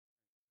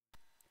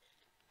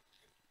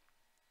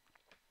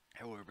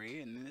Hello everybody,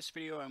 in this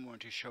video I'm going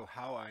to show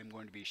how I'm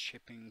going to be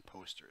shipping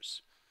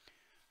posters.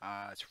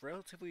 It's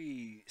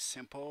relatively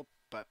simple,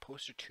 but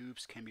poster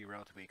tubes can be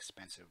relatively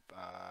expensive.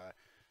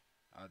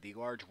 The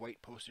large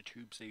white poster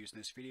tubes I use in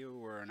this video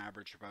were on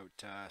average about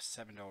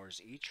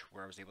 $7 each,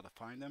 where I was able to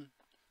find them.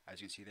 As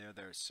you can see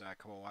there's a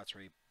couple of lots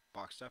already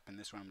boxed up, and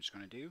this one I'm just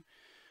going to do.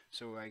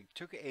 So I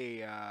took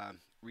a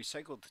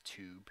recycled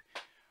tube,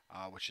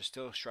 which is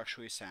still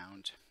structurally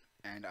sound,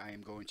 and I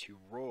am going to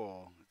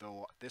roll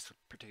this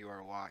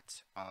particular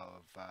lot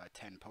of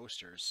 10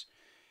 posters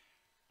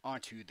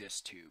onto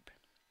this tube.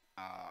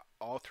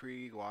 All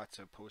 3 lots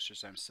of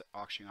posters I'm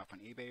auctioning off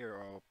on eBay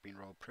are all being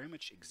rolled pretty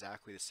much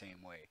exactly the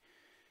same way.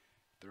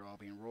 They're all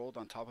being rolled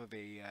on top of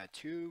a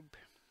tube,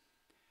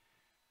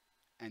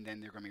 and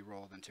then they're going to be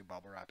rolled into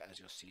bubble wrap, as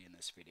you'll see in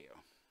this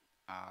video.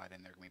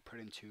 Then they're going to be put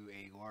into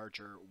a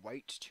larger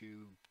white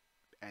tube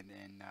and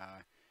then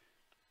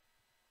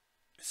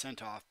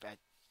sent off at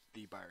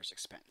the buyer's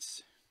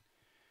expense.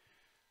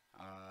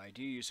 I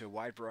do use a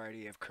wide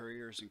variety of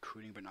couriers,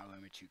 including but not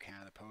limited to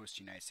Canada Post,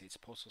 United States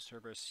Postal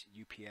Service,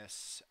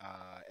 UPS,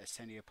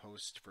 Ascendia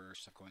Post for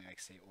stuff going,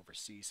 like, say,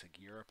 overseas,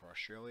 like Europe or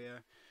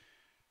Australia.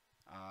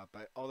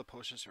 But all the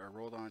posters are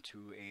rolled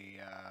onto a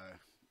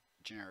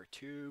generic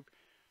tube.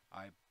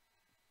 I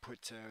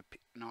put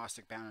an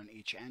elastic band on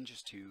each end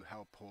just to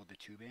help hold the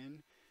tube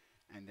in,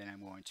 and then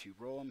I'm going to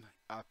roll them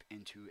up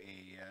into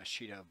a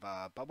sheet of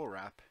bubble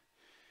wrap,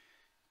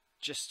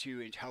 just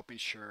to help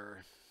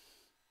ensure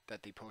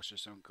that the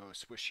posters don't go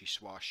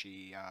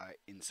swishy-swashy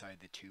inside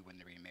the tube when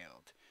they're being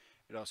mailed.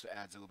 It also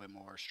adds a little bit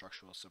more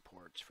structural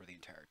support for the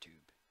entire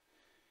tube.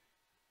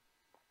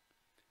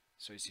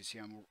 So as you see,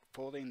 I'm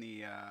folding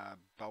the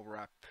bubble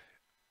wrap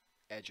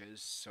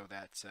edges so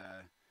that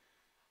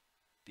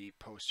the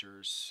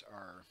posters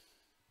are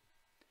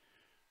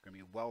going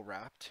to be well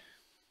wrapped.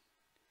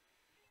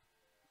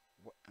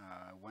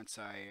 Once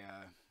I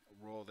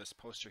roll this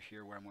poster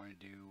here, what I'm going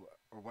to do,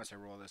 or once I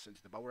roll this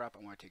into the bubble wrap,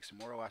 I want to take some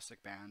more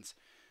elastic bands,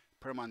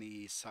 put them on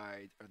the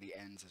side or the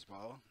ends as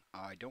well.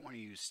 I don't want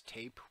to use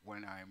tape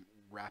when I'm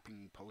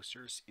wrapping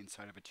posters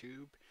inside of a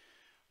tube.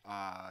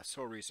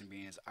 Sole reason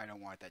being is I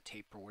don't want that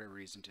tape, for whatever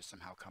reason, to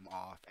somehow come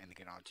off and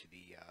get onto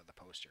the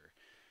poster.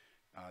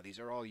 These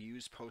are all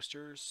used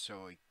posters,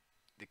 so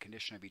the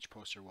condition of each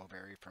poster will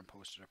vary from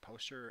poster to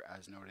poster.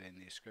 As noted in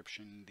the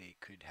description, they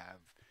could have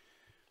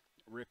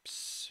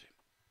rips,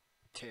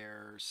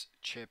 tears,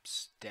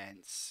 chips,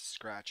 dents,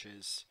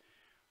 scratches,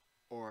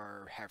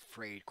 or have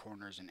frayed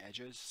corners and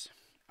edges.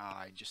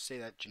 I just say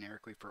that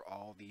generically for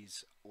all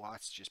these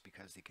lots just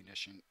because the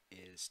condition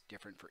is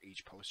different for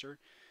each poster.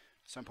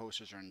 Some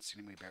posters are in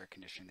significantly better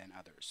condition than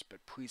others,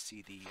 but please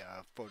see the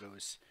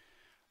photos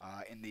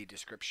in the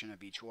description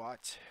of each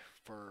lot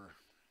for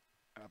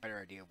a better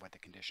idea of what the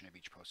condition of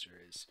each poster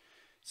is.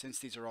 Since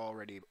these are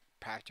already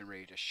packed and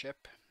ready to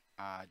ship,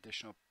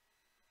 additional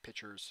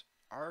pictures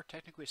are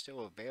technically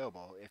still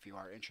available if you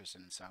are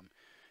interested in some.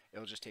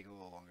 It'll just take a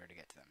little longer to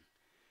get to them.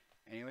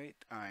 Anyway,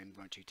 I'm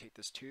going to take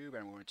this tube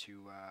and I'm going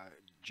to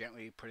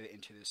gently put it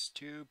into this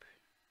tube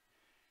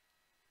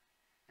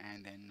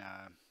and then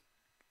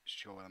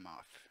show them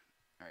off.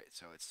 Alright,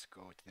 so let's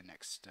go to the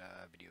next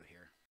video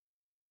here.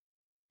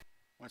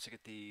 Once I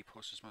get the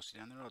posters mostly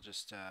down there, I'll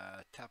just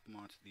tap them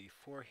onto the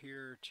floor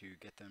here to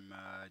get them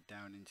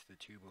down into the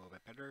tube a little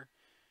bit better,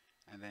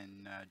 and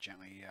then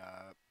gently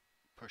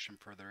push them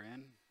further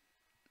in.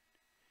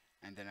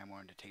 And then I'm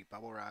going to take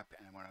bubble wrap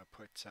and I'm going to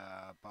put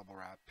bubble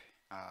wrap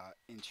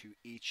into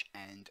each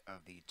end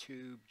of the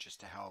tube just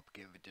to help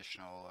give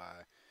additional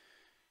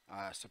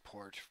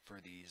support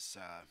for these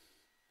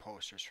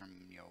posters from,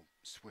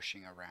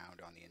 swishing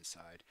around on the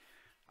inside.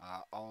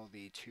 All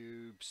the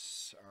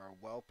tubes are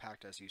well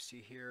packed, as you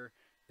see here.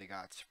 They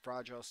got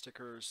fragile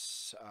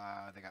stickers.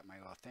 They got my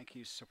little thanks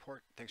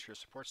for your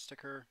support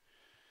sticker.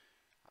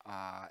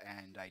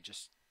 And I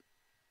just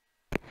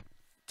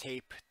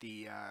tape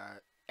the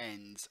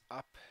ends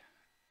up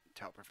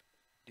to help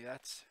do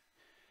that.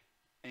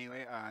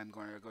 Anyway, I'm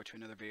going to go to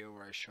another video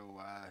where I show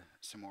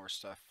some more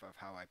stuff of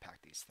how I pack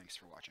these. Thanks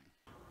for watching.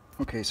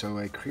 Okay, so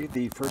I created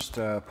the first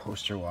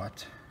poster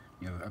lot.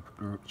 I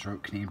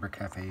wrote Canadian Brick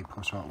Cafe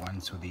poster lot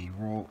 1, so the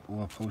roll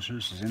of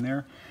posters is in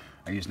there.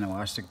 I used an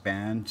elastic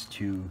band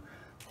to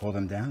hold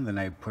them down, then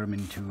I put them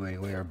into a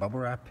layer of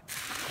bubble wrap,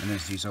 and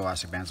there's these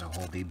elastic bands that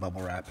hold the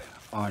bubble wrap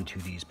onto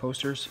these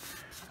posters.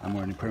 I'm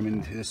going to put them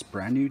into this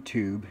brand new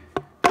tube.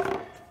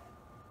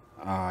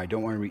 I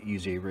don't want to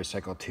use a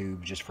recycled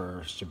tube just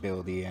for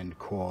stability and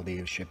quality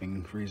of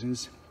shipping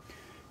reasons.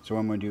 So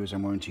what I'm going to do is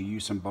I'm going to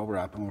use some bubble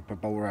wrap. I'm going to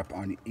put bubble wrap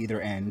on either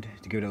end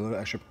to give it a little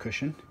extra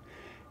cushion.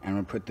 And I'm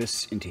going to put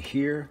this into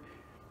here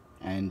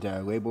and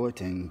label it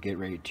and get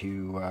ready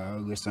to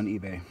list on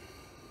eBay.